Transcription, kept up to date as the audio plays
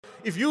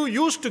If you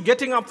used to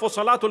getting up for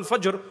Salatul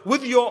Fajr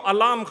with your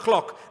alarm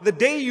clock, the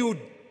day you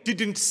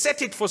didn't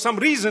set it for some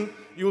reason,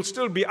 you'll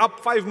still be up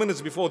 5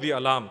 minutes before the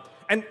alarm.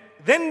 And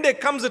then there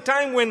comes a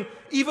time when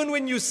even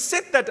when you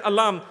set that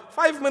alarm,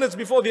 5 minutes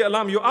before the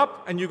alarm, you're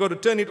up and you got to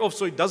turn it off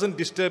so it doesn't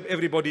disturb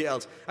everybody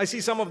else. I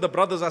see some of the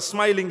brothers are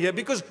smiling here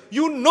because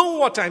you know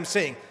what I'm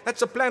saying.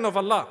 That's a plan of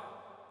Allah.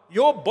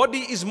 Your body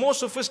is more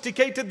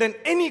sophisticated than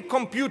any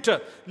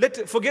computer.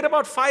 Forget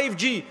about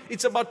 5G.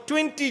 It's about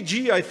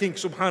 20G, I think,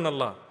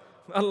 subhanallah.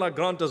 Allah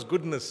grant us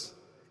goodness.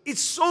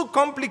 It's so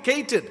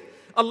complicated.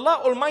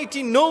 Allah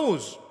Almighty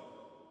knows.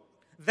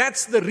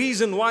 That's the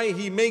reason why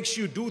He makes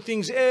you do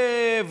things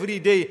every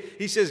day.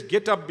 He says,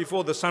 get up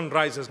before the sun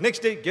rises. Next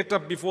day, get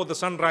up before the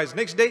sun rises.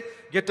 Next day,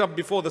 get up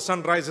before the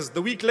sun rises.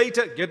 The week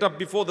later, get up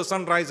before the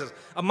sun rises.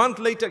 A month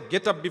later,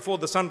 get up before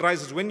the sun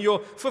rises. When you're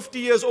 50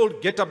 years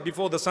old, get up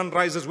before the sun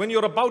rises. When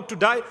you're about to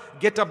die,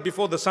 get up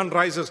before the sun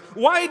rises.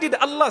 Why did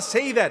Allah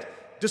say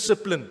that?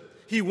 Discipline.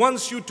 He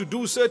wants you to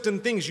do certain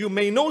things. You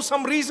may know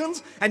some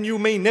reasons and you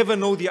may never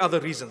know the other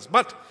reasons.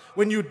 But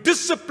when you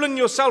discipline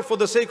yourself for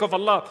the sake of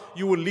Allah,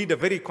 you will lead a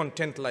very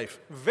content life,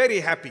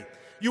 very happy.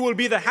 You will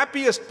be the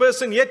happiest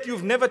person, yet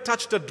you've never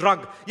touched a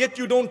drug, yet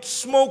you don't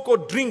smoke or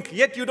drink,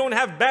 yet you don't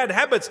have bad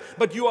habits,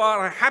 but you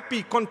are a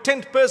happy,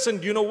 content person.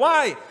 Do you know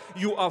why?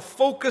 You are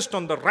focused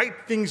on the right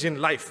things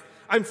in life.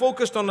 I'm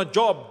focused on a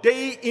job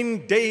day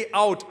in, day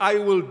out. I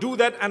will do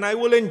that and I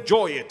will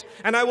enjoy it.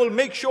 And I will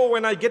make sure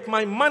when I get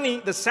my money,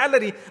 the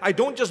salary, I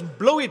don't just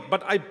blow it,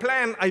 but I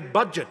plan, I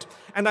budget.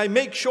 And I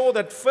make sure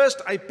that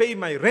first I pay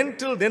my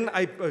rental, then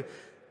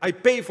I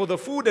pay for the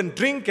food and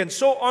drink and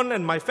so on,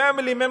 and my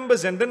family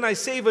members, and then I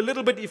save a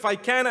little bit if I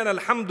can, and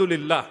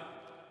alhamdulillah.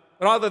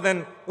 Rather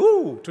than,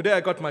 ooh, today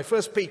I got my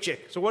first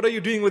paycheck. So what are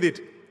you doing with it?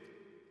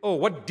 Oh,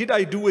 what did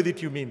I do with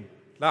it, you mean?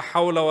 La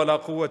hawla wa la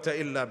quwwata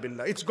illa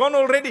billah. It's gone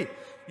already.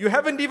 You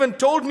haven't even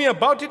told me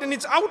about it and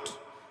it's out.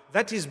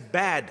 That is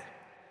bad.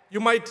 You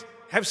might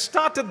have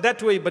started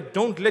that way, but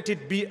don't let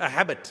it be a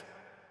habit.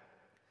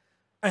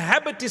 A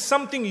habit is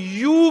something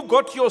you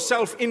got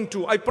yourself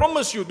into. I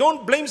promise you,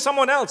 don't blame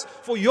someone else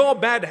for your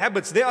bad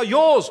habits. They are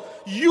yours.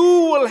 You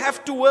will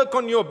have to work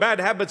on your bad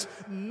habits.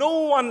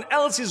 No one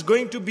else is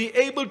going to be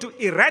able to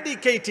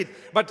eradicate it,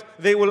 but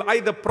they will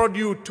either prod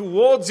you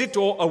towards it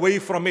or away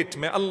from it.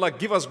 May Allah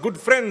give us good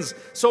friends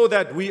so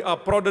that we are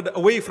prodded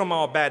away from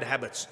our bad habits.